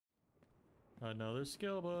Another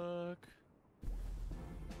skill book.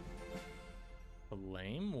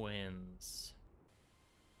 Flame winds.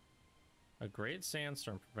 A great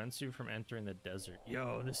sandstorm prevents you from entering the desert.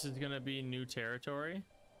 Yo, this is gonna be new territory.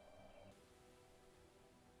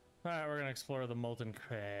 Alright, we're gonna explore the Molten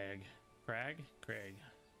Crag. Crag? Crag.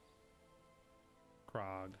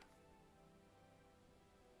 Crag.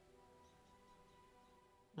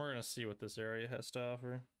 We're gonna see what this area has to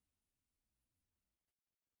offer.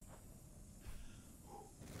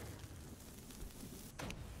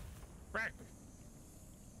 Crag!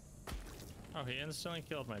 Oh, he instantly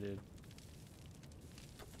killed my dude.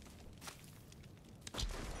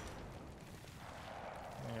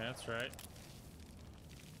 Yeah, that's right.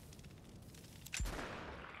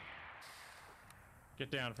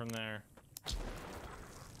 Get down from there.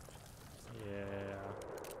 Yeah.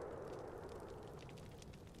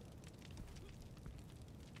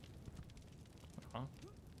 Huh?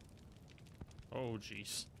 Oh,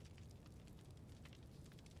 jeez.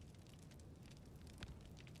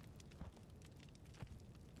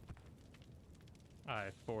 I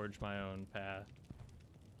forged my own path.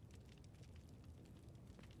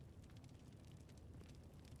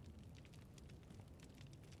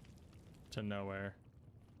 To nowhere.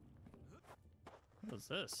 What is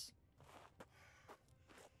this?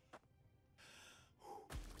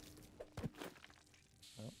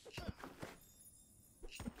 Oh.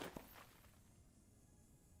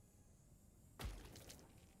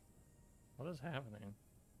 What is happening?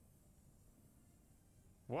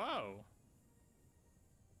 Whoa!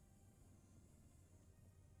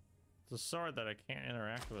 It's a sword that I can't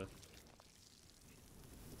interact with.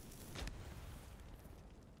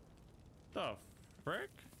 The frick?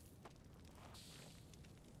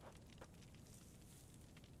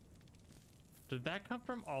 Did that come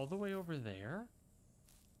from all the way over there?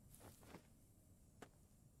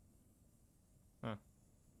 Huh.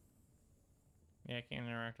 Yeah, I can't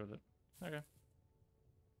interact with it. Okay.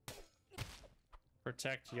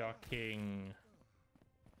 Protect your king.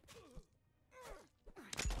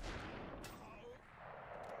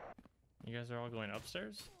 You guys are all going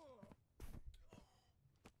upstairs?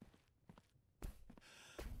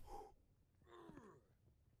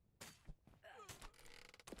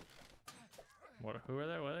 What? Who are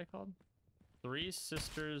they? What are they called? Three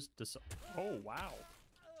Sisters. Oh wow!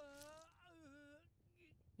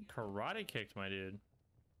 He karate kicked my dude.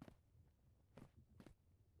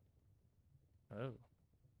 Oh,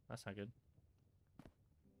 that's not good.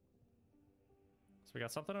 So we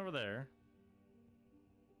got something over there,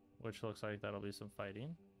 which looks like that'll be some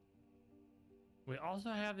fighting. We also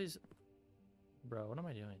have these. Bro, what am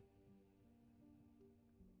I doing?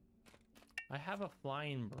 I have a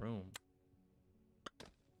flying broom.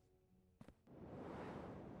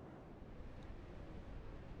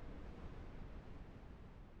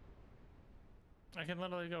 I can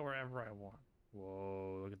literally go wherever I want.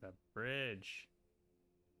 Whoa, look at that bridge.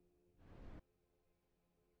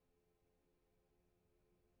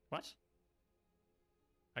 What?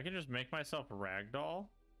 I can just make myself a ragdoll?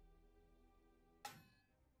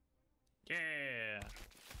 Yeah!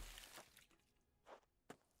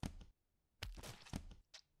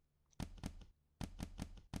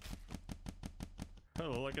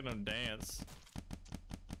 Oh, look at him dance.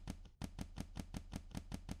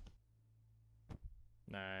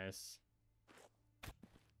 Nice.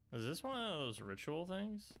 Is this one of those ritual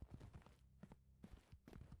things?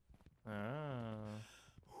 Oh.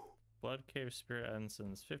 Blood Cave Spirit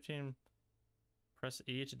Essence. 15. Press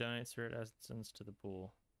E to donate Spirit Essence to the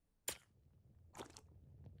pool.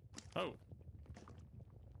 Oh.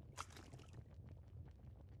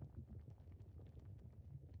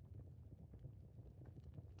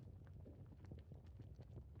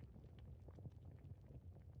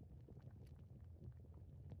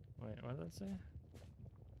 Wait, what did that say?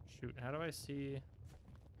 Shoot, how do I see?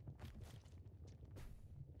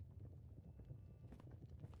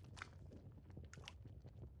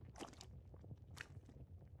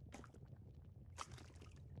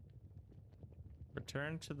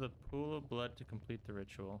 Return to the pool of blood to complete the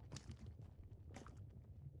ritual.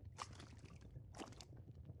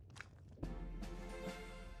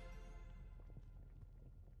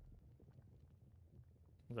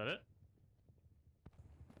 Is that it?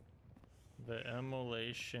 The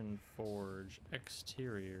Immolation Forge.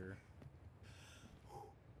 Exterior.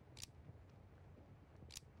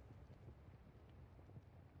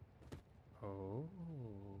 Oh.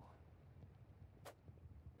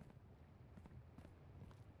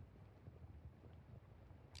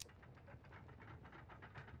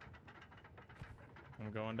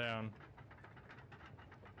 I'm going down.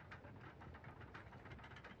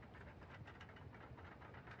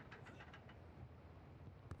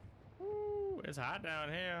 It's hot down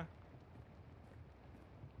here.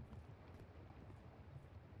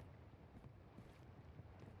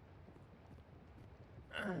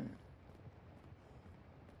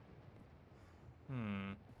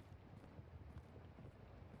 Hmm.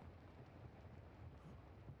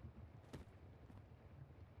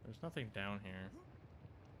 There's nothing down here.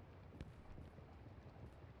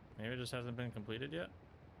 Maybe it just hasn't been completed yet.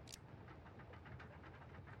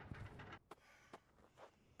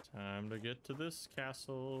 Time to get to this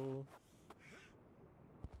castle.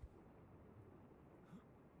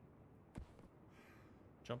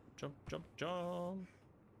 Jump, jump, jump, jump.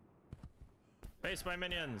 Face my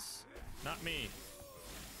minions, not me.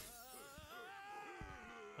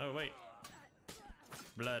 Oh, wait.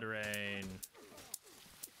 Blood rain.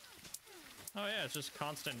 Oh yeah, it's just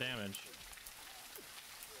constant damage.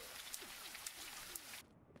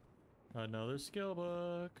 Another skill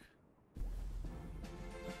book.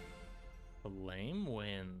 Flame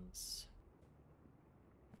winds.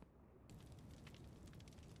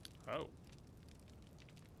 Oh.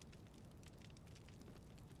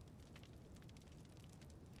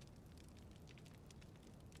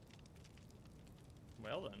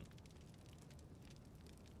 Well then.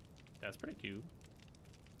 That's pretty cute.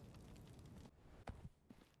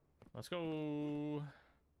 Let's go.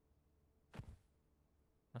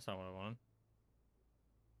 That's not what I wanted.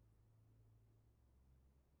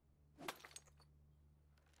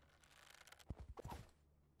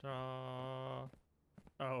 Oh.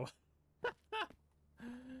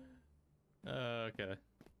 Okay.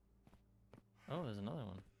 Oh, there's another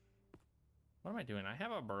one. What am I doing? I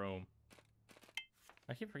have a broom.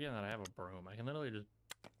 I keep forgetting that I have a broom. I can literally just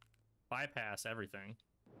bypass everything.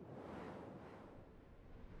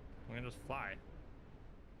 I'm gonna just fly.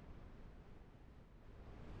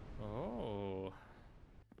 Oh.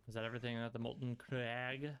 Is that everything that the Molten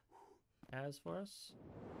Crag has for us?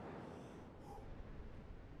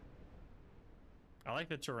 I like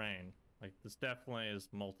the terrain. Like, this definitely is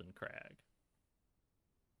Molten Crag.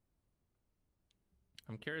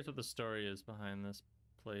 I'm curious what the story is behind this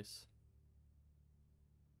place.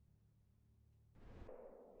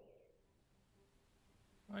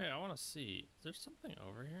 Oh yeah, I want to see. Is there something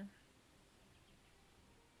over here?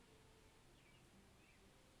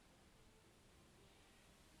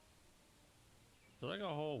 Is there like a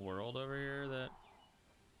whole world over here that...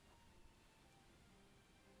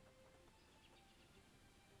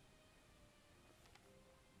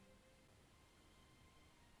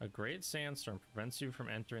 A great sandstorm prevents you from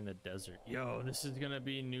entering the desert. Yo, this is gonna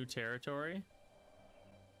be new territory.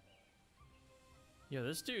 Yo,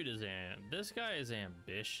 this dude is this guy is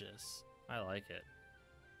ambitious. I like it.